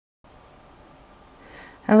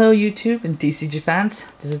Hello YouTube and TCG fans,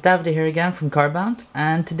 this is Davide here again from Carbound,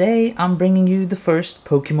 and today I'm bringing you the first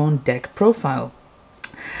Pokemon deck profile.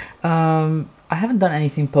 I haven't done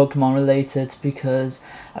anything Pokemon related because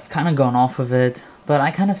I've kind of gone off of it, but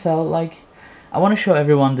I kind of felt like I want to show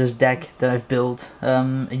everyone this deck that I've built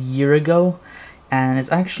a year ago, and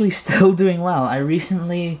it's actually still doing well. I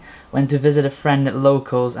recently went to visit a friend at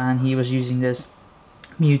Locals and he was using this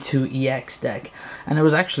Mewtwo EX deck, and it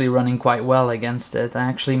was actually running quite well against it. I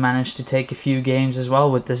actually managed to take a few games as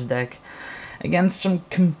well with this deck against some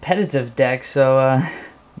competitive decks, so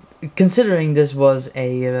considering this was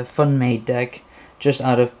a fun-made deck just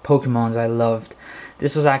out of Pokemons I loved,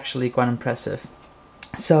 this was actually quite impressive.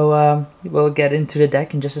 So we'll get into the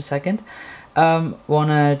deck in just a second.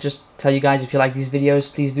 Wanna just tell you guys, if you like these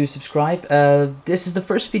videos, please do subscribe. This is the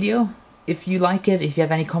first video. If you like it, if you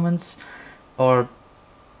have any comments or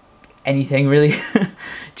anything really,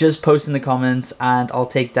 just post in the comments and I'll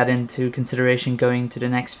take that into consideration going to the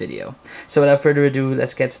next video. So without further ado,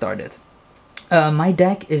 let's get started. My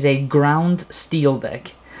deck is a ground steel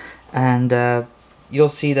deck, and you'll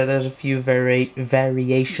see that there's a few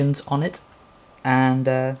variations on it, and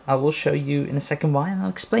I will show you in a second why, and I'll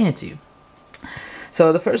explain it to you.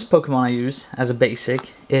 So the first Pokemon I use as a basic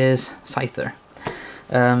is Scyther.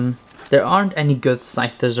 There aren't any good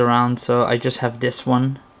Scythers around, so I just have this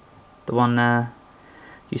one. The one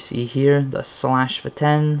you see here, the Slash for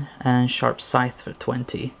 10 and Sharp Scythe for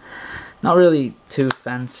 20. Not really too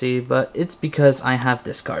fancy, but it's because I have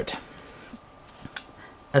this card.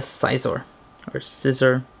 A Scizor, or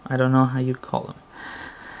Scissor, I don't know how you call them.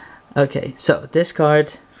 Okay, so this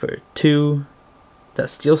card for 2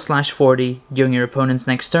 does Steel Slash 40 during your opponent's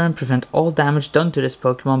next turn. Prevent all damage done to this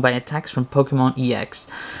Pokemon by attacks from Pokemon EX.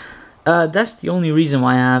 That's the only reason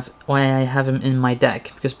why I have him in my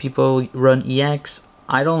deck, because people run EX.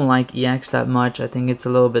 I don't like EX that much. I think it's a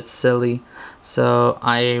little bit silly, so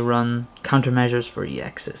I run countermeasures for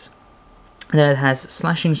EXs. Then it has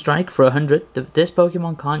Slashing Strike for 100. This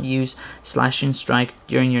Pokemon can't use Slashing Strike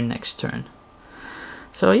during your next turn.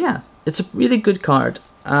 So yeah, it's a really good card.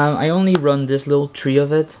 I only run this little tree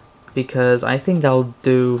of it because I think that'll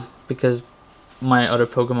do, because my other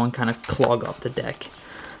Pokemon kind of clog up the deck.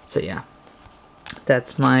 So yeah,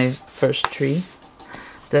 that's my first tree.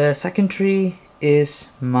 The second tree is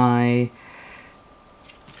my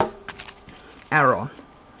Aron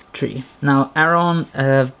tree. Now Aron,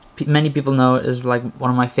 many people know, is like one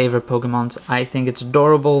of my favorite Pokemons. I think it's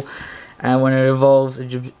adorable, and when it evolves,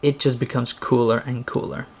 it just becomes cooler and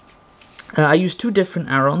cooler. I use two different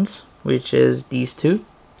Arons, which is these two.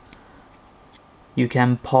 You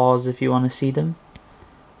can pause if you want to see them.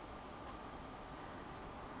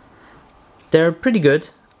 They're pretty good,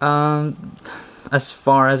 as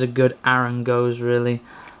far as a good Aron goes, really.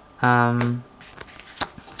 Yeah,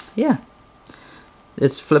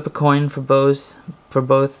 it's flip a coin for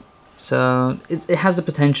both, so it has the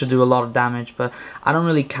potential to do a lot of damage, but I don't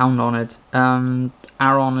really count on it.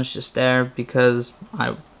 Aron is just there because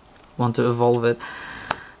I want to evolve it.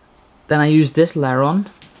 Then I use this Laron.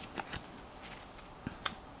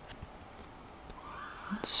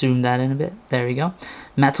 Zoom that in a bit. There we go.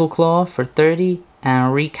 Metal Claw for 30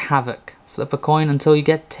 and Wreak Havoc. Flip a coin until you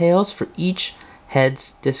get tails. For each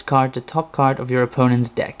heads, discard the top card of your opponent's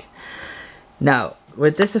deck. Now,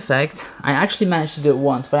 with this effect, I actually managed to do it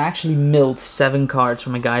once, but I actually milled 7 cards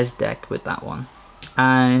from a guy's deck with that one.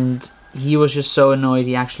 And he was just so annoyed,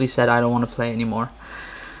 he actually said, I don't want to play anymore.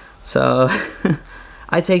 So,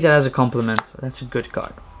 I take that as a compliment. So that's a good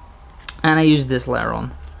card. And I use this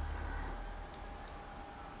Laron.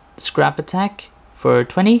 Scrap Attack for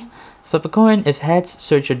 20. Flip a coin. If heads,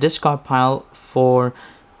 search your discard pile for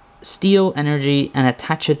Steel Energy and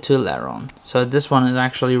attach it to Laron. So this one is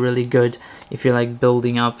actually really good if you're like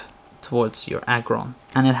building up towards your Aggron.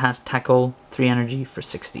 And it has Tackle, 3 energy for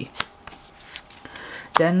 60.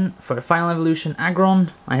 Then for the final evolution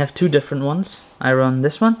Aggron, I have two different ones. I run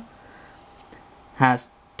this one. Has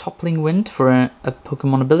Toppling Wind for a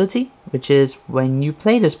Pokemon ability, which is when you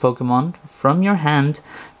play this Pokemon from your hand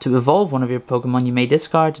to evolve one of your Pokemon, you may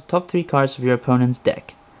discard the top 3 cards of your opponent's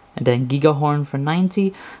deck. And then Giga Horn for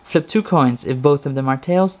 90, flip 2 coins. If both of them are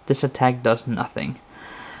tails, this attack does nothing.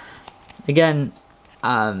 Again,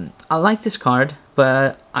 I like this card,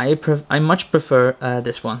 but I much prefer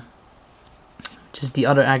this one, which is the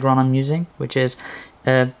other Aggron I'm using, which is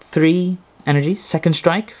 3 energy, second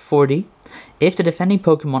strike, 40. If the defending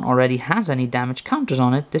Pokemon already has any damage counters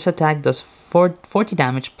on it, this attack does 40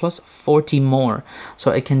 damage plus 40 more.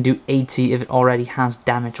 So it can do 80 if it already has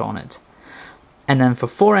damage on it. And then for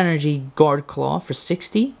 4 energy, Guard Claw for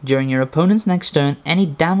 60. During your opponent's next turn, any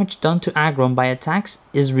damage done to aggron by attacks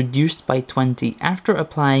is reduced by 20 after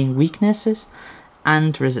applying weaknesses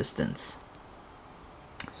and resistance.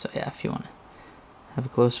 So yeah, if you want to have a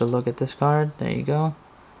closer look at this card, there you go.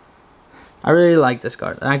 I really like this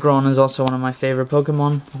card. Aggron is also one of my favorite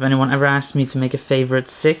Pokemon. If anyone ever asks me to make a favorite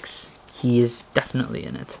 6, he is definitely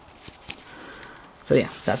in it. So yeah,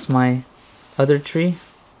 that's my other tree.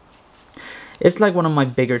 It's like one of my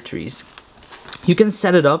bigger trees. You can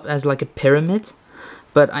set it up as like a pyramid,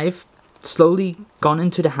 but I've slowly gone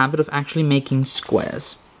into the habit of actually making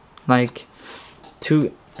squares. Like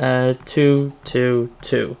 2, 2, 2,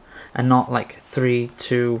 2, and not like 3,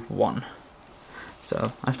 2, 1.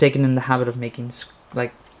 So I've taken in the habit of making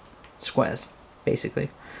like squares,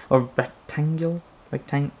 basically, or rectangle.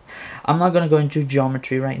 I'm not gonna go into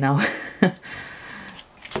geometry right now.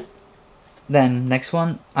 Then next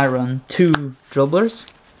one, I run 2 dribblers.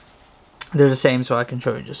 They're the same, so I can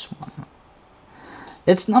show you just one.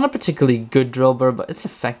 It's not a particularly good dribbler, but its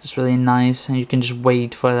effect is really nice, and you can just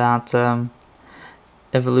wait for that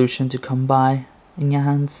evolution to come by in your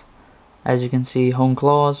hands. As you can see, Hone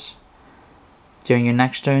Claws. During your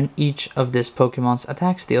next turn, each of this Pokemon's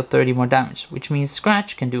attacks deal 30 more damage, which means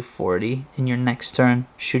Scratch can do 40 in your next turn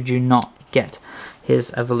should you not get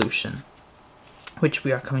his evolution, which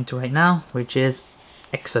we are coming to right now, which is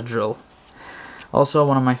Excadrill. Also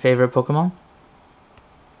one of my favorite Pokemon.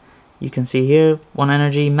 You can see here, 1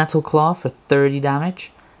 energy, Metal Claw for 30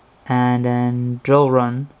 damage, and then Drill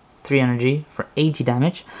Run, 3 energy for 80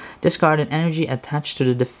 damage. Discard an energy attached to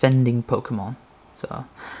the defending Pokemon. So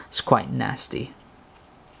it's quite nasty.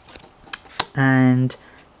 And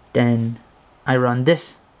then I run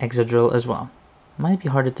this Excadrill as well. Might be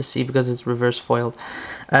harder to see because it's reverse foiled.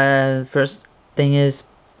 First thing is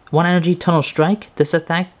 1 energy, Tunnel Strike. This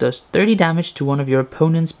attack does 30 damage to one of your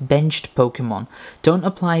opponent's benched Pokemon. Don't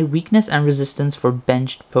apply weakness and resistance for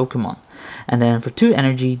benched Pokemon. And then for 2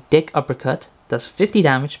 energy, Dick Uppercut. Does 50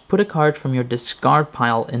 damage. Put a card from your discard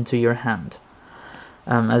pile into your hand.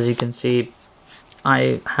 As you can see,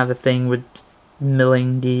 I have a thing with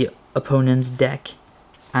milling the opponent's deck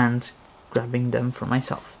and grabbing them for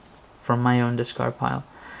myself from my own discard pile.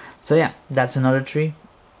 So yeah, that's another tree.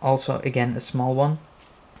 Also, again, a small one.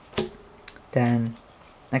 Then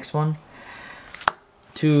next one,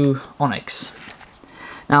 2 Onyx.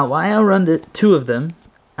 Now, why I run the 2 of them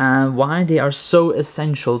and why they are so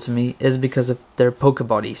essential to me is because of their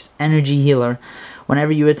Pokebodies. Energy Healer.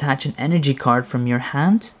 Whenever you attach an energy card from your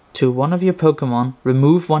hand to one of your Pokemon,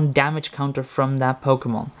 remove 1 damage counter from that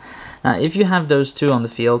Pokemon. Now, if you have those 2 on the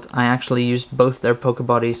field, I actually used both their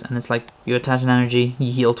Pokebodies, and it's like you attach an energy,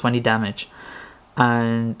 you heal 20 damage.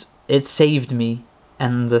 And it saved me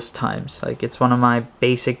endless times. Like, it's one of my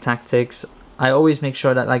basic tactics. I always make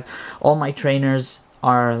sure that like all my trainers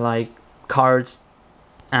are like cards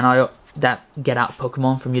and that get out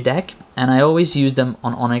Pokemon from your deck, and I always use them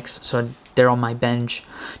on Onyx, so they're on my bench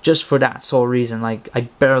just for that sole reason. Like, I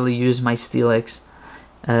barely use my Steelix.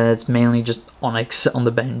 It's mainly just Onyx on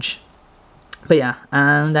the bench. But yeah,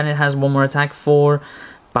 and then it has 1 more attack for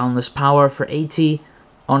Boundless Power for 80.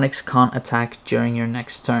 Onyx can't attack during your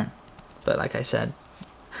next turn. But like I said,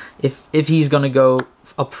 if he's gonna go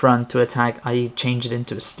up front to attack, I change it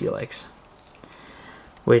into a Steelix.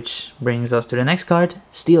 Which brings us to the next card,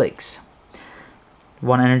 Steelix.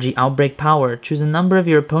 1 energy, Outbreak Power. Choose a number of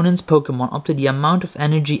your opponent's Pokemon up to the amount of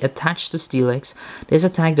energy attached to Steelix. This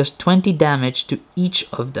attack does 20 damage to each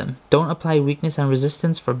of them. Don't apply weakness and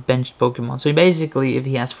resistance for benched Pokemon. So basically, if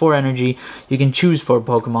he has 4 energy, you can choose 4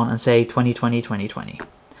 Pokemon and say 20, 20, 20, 20.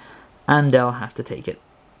 And they'll have to take it.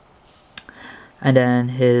 And then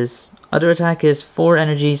his other attack is 4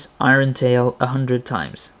 energies, Iron Tail, 100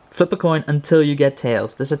 times. Flip a coin until you get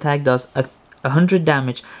tails. This attack does 100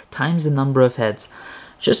 damage times the number of heads.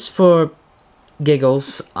 Just for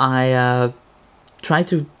giggles, I try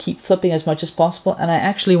to keep flipping as much as possible, and I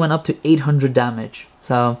actually went up to 800 damage.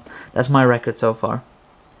 So that's my record so far.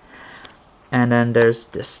 And then there's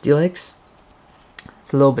this Steelix.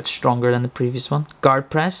 It's a little bit stronger than the previous one. Guard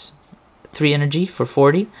Press, 3 energy for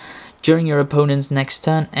 40. During your opponent's next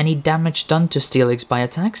turn, any damage done to Steelix by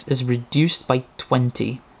attacks is reduced by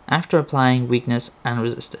 20 after applying weakness and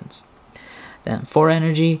resistance. Then 4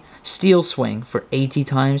 energy, Steel Swing for 80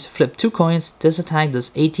 times. Flip 2 coins. This attack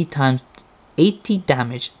does 80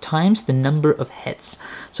 damage times the number of hits.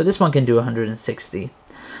 So this one can do 160.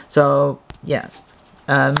 So yeah,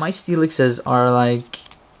 my Steelixes are like,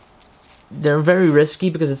 they're very risky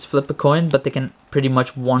because it's flip a coin, but they can pretty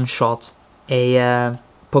much one-shot a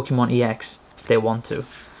Pokemon EX if they want to.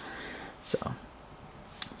 So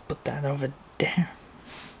put that over There.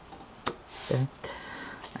 There.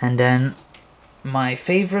 And then my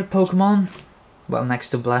favorite Pokemon, well,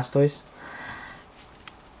 next to Blastoise,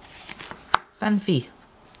 Fanfi.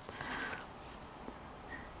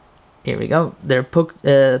 Here we go. Their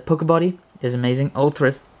Pokebody is amazing.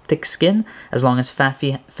 Ultra thick skin. As long as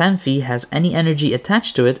Fanfi has any energy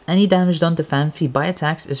attached to it, any damage done to Fanfi by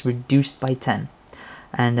attacks is reduced by 10.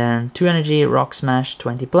 And then 2 energy, Rock Smash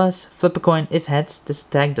 20 plus. Flip a coin. If heads, this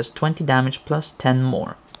attack does 20 damage plus 10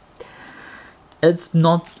 more. It's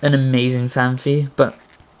not an amazing Fanfi, but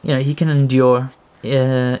you know, he can endure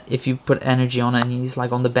if you put energy on it and he's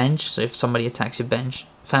like on the bench. So if somebody attacks your bench,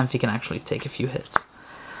 Fanfi can actually take a few hits.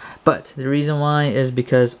 But the reason why is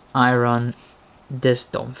because I run this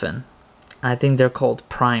Dolphin. I think they're called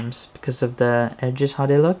Primes because of the edges, how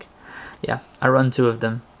they look. Yeah, I run 2 of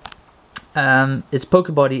them. Its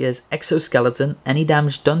Pokebody is Exoskeleton. Any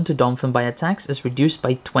damage done to Dolphin by attacks is reduced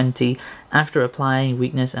by 20 after applying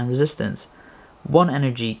weakness and resistance. 1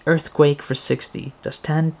 energy, Earthquake for 60. Does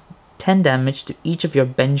 10 damage to each of your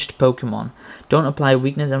benched Pokemon. Don't apply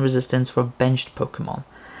weakness and resistance for benched Pokemon.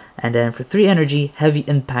 And then for 3 energy, Heavy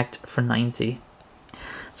Impact for 90.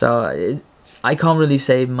 So I can't really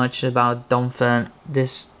say much about Dolphin.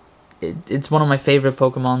 It's one of my favorite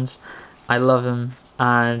Pokemons. I love him.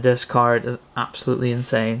 This card is absolutely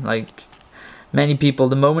insane. Like, many people,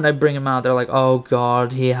 the moment I bring him out, they're like, oh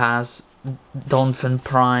god, he has Dolphin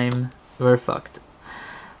Prime. We're fucked.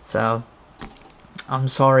 So I'm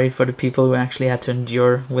sorry for the people who actually had to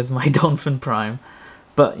endure with my Dolphin Prime.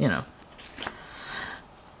 But, you know.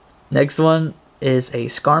 Next one is a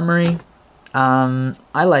Skarmory.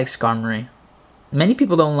 I like Skarmory. Many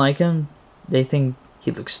people don't like him. They think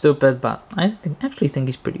he looks stupid, but I actually think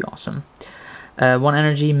he's pretty awesome. 1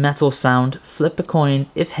 energy, Metal Sound. Flip a coin.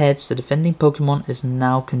 If heads, the defending Pokemon is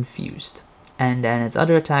now confused. And then its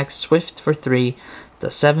other attack, Swift for 3,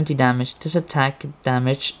 does 70 damage. This attack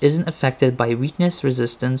damage isn't affected by weakness,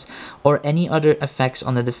 resistance, or any other effects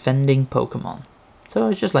on the defending Pokemon. So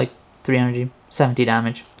it's just like 3 energy, 70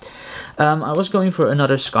 damage. I was going for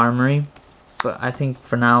another Skarmory, but I think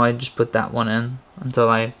for now I just put that one in until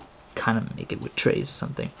I kind of make it with trays or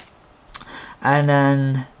something. And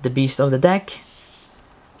then the beast of the deck,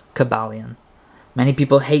 Cobalion. Many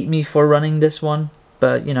people hate me for running this one,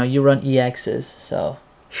 but you know, you run EXs, so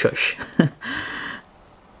shush.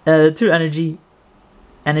 2 energy,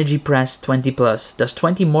 Energy Press 20 plus. Does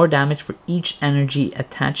 20 more damage for each energy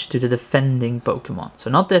attached to the defending Pokemon.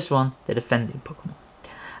 So not this one, the defending Pokemon.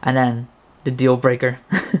 And then the deal breaker.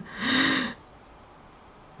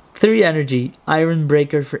 3 energy, Iron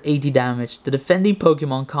Breaker for 80 damage. The defending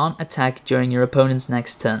Pokemon can't attack during your opponent's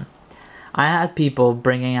next turn. I had people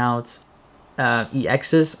bringing out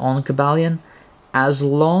EXs on Cobalion. As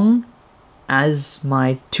long as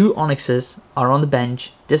my 2 Onyxes are on the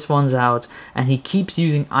bench, this one's out, and he keeps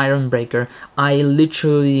using Iron Breaker, I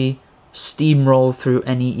literally steamroll through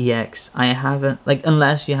any EX. I haven't, like,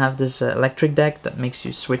 unless you have this electric deck that makes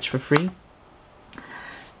you switch for free.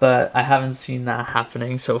 But I haven't seen that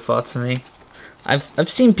happening so far to me. I've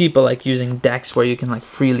seen people like using decks where you can like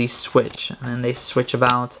freely switch, and then they switch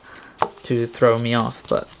about to throw me off,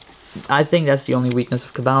 but I think that's the only weakness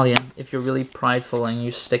of Cobalion. If you're really prideful and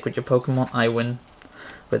you stick with your Pokemon, I win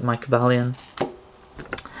with my Cobalion.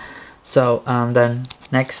 So then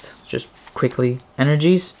next, just quickly,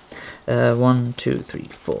 energies. 1, 2, 3,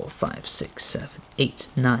 4, 5, 6, 7, 8,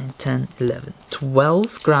 9, 10, 11,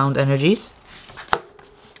 12 ground energies.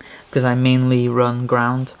 Because I mainly run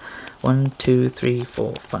ground. 1, 2, 3,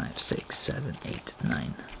 4, 5, 6, 7, 8,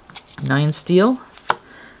 9. 9 steel.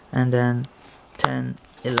 And then 10,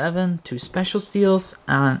 11, 2 special steels,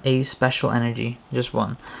 and a special energy, just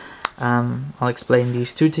 1. I'll explain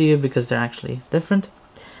these 2 to you because they're actually different.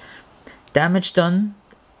 Damage done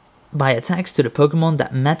by attacks to the Pokemon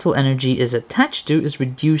that metal energy is attached to is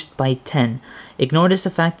reduced by 10. Ignore this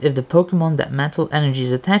effect if the Pokemon that metal energy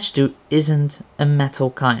is attached to isn't a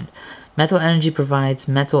metal kind. Metal energy provides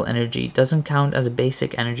metal energy, doesn't count as a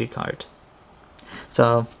basic energy card.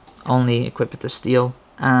 So only equip it to steel,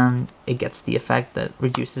 and it gets the effect that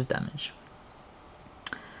reduces damage.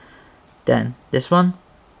 Then this one,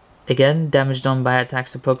 again, damage done by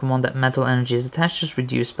attacks to Pokemon that metal energy is attached to is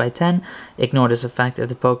reduced by 10. Ignore this effect if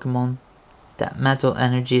the Pokemon that metal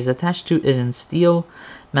energy is attached to isn't steel.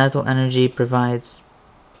 Metal energy provides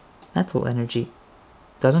metal energy.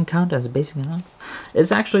 Doesn't count as a basic enough.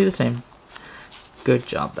 It's actually the same. Good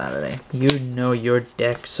job, Saturday. You know your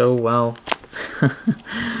deck so well.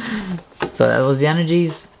 So that was the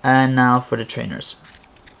energies, and now for the trainers.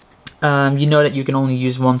 You know that you can only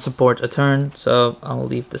use 1 support a turn, so I'll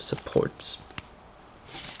leave the supports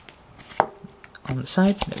on the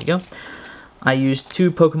side. There we go. I used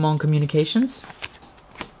 2 Pokemon communications.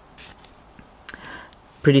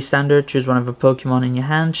 Pretty standard. Choose one of a Pokemon in your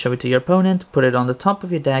hand, show it to your opponent, put it on the top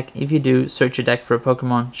of your deck. If you do, search your deck for a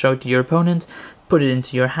Pokemon, show it to your opponent, put it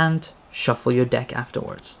into your hand, shuffle your deck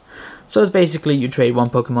afterwards. So it's basically you trade one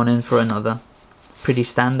Pokemon in for another. Pretty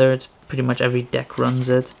standard. Pretty much every deck runs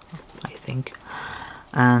it, I think.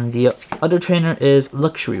 And the other trainer is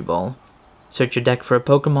Luxury Ball. Search your deck for a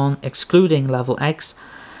Pokemon, excluding level X,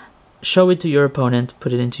 show it to your opponent,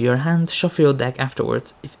 put it into your hand, shuffle your deck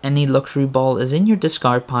afterwards. If any Luxury Ball is in your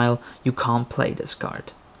discard pile, you can't play this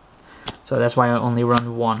card. So that's why I only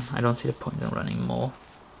run 1. I don't see the point in running more,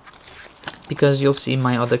 because you'll see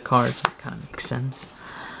my other cards. It kind of makes sense.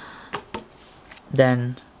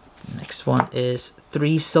 Then next one is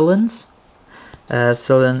 3 Sillins.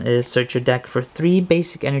 Sillin is search your deck for 3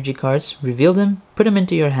 basic energy cards, reveal them, put them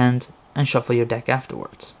into your hand, and shuffle your deck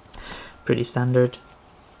afterwards. Pretty standard.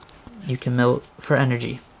 You can mill for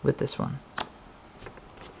energy with this one.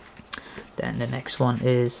 Then the next one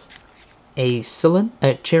is a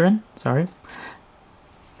Chirin, sorry.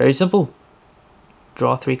 Very simple.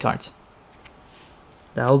 Draw 3 cards.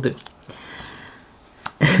 That'll do.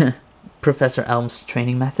 Professor Elm's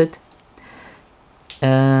training method.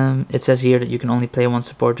 It says here that you can only play 1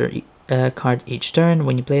 supporter card each turn.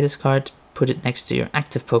 When you play this card, put it next to your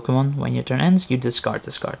active Pokemon. When your turn ends, you discard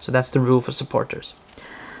this card. So that's the rule for supporters.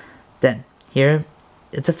 Then, here,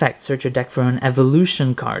 it's a fact. Search your deck for an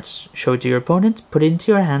evolution card. Show it to your opponent, put it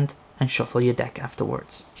into your hand, and shuffle your deck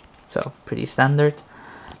afterwards. So, pretty standard.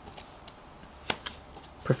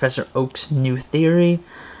 Professor Oak's new theory.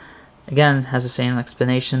 Again, has the same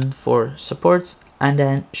explanation for supports. And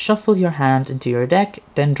then shuffle your hand into your deck,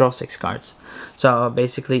 then draw 6 cards. So,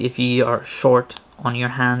 basically, if you are short on your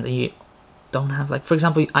hand, and you don't have, like, for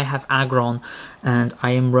example, I have Aggron and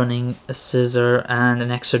I am running a Scissor and an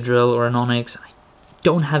Excadrill or an Onix. I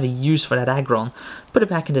don't have a use for that Aggron. Put it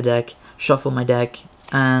back in the deck, shuffle my deck,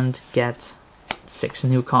 and get 6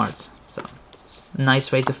 new cards. So it's a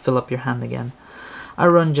nice way to fill up your hand again. I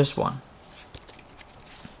run just 1.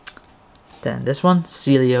 Then this one,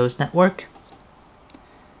 Celio's Network.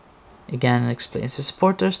 Again, it explains the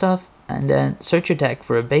supporter stuff. And then search your deck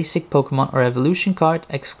for a basic Pokemon or evolution card,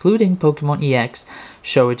 excluding Pokemon EX,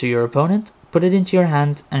 show it to your opponent, put it into your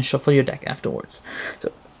hand, and shuffle your deck afterwards.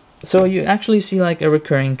 So you actually see like a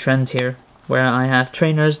recurring trend here, where I have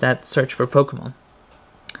trainers that search for Pokemon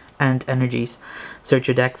and energies. Search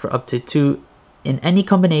your deck for up to 2 in any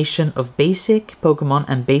combination of basic Pokemon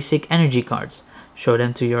and basic energy cards. Show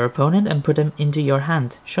them to your opponent and put them into your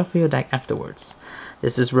hand. Shuffle your deck afterwards.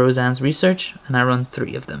 This is Roseanne's research, and I run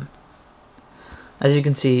 3 of them. As you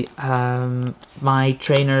can see, my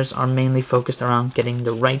trainers are mainly focused around getting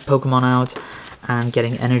the right Pokemon out and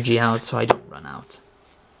getting energy out so I don't run out.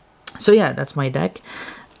 So yeah, that's my deck.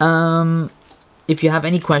 If you have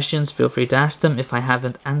any questions, feel free to ask them if I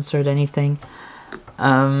haven't answered anything.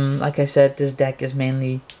 Like I said, this deck is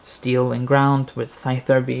mainly steel and ground, with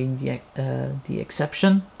Scyther being the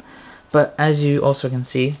exception. But as you also can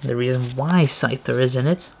see, the reason why Scyther is in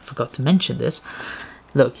it, I forgot to mention this.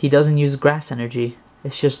 Look, he doesn't use grass energy,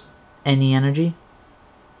 it's just any energy.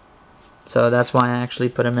 So that's why I actually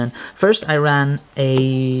put him in. First I ran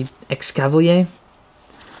a Excavalier,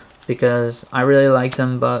 because I really liked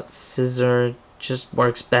him, but Scissor just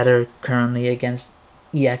works better currently against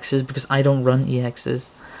EXs, because I don't run EXs.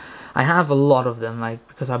 I have a lot of them, like,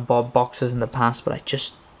 because I bought boxes in the past, but I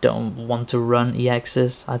just don't want to run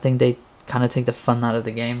EXs. I think they kind of take the fun out of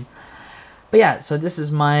the game. But yeah, so this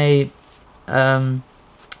is my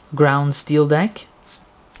ground steel deck.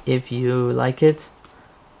 If you like it,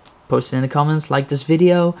 post it in the comments, like this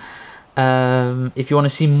video. If you want to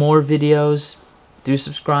see more videos, do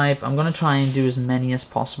subscribe. I'm gonna try and do as many as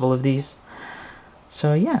possible of these.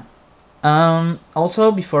 So yeah.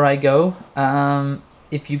 Also, before I go,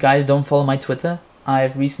 if you guys don't follow my Twitter,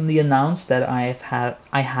 I've recently announced that I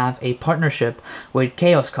have a partnership with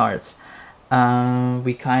Chaos Cards.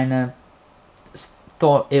 We kind of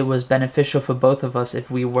thought it was beneficial for both of us if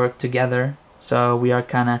we work together. So we are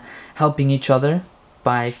kind of helping each other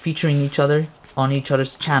by featuring each other on each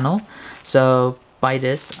other's channel. So by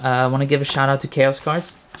this, I want to give a shout out to Chaos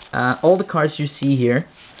Cards. All the cards you see here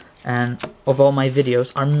and of all my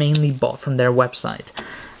videos are mainly bought from their website.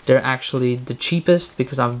 They're actually the cheapest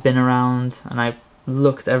because I've been around and I've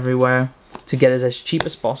looked everywhere to get it as cheap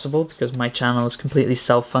as possible, because my channel is completely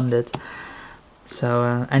self-funded.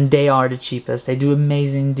 So and they are the cheapest. They do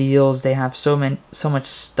amazing deals. They have so much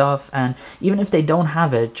stuff, and even if they don't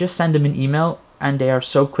have it, just send them an email and they are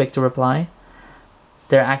so quick to reply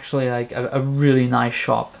they're actually like a really nice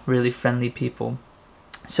shop, really friendly people.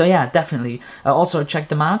 So yeah, definitely also check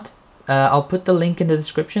them out. I'll put the link in the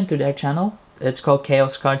description to their channel. It's called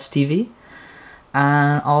Chaos Cards TV,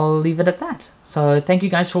 and I'll leave it at that. So thank you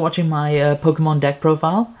guys for watching my Pokemon deck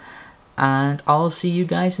profile, and I'll see you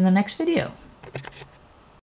guys in the next video.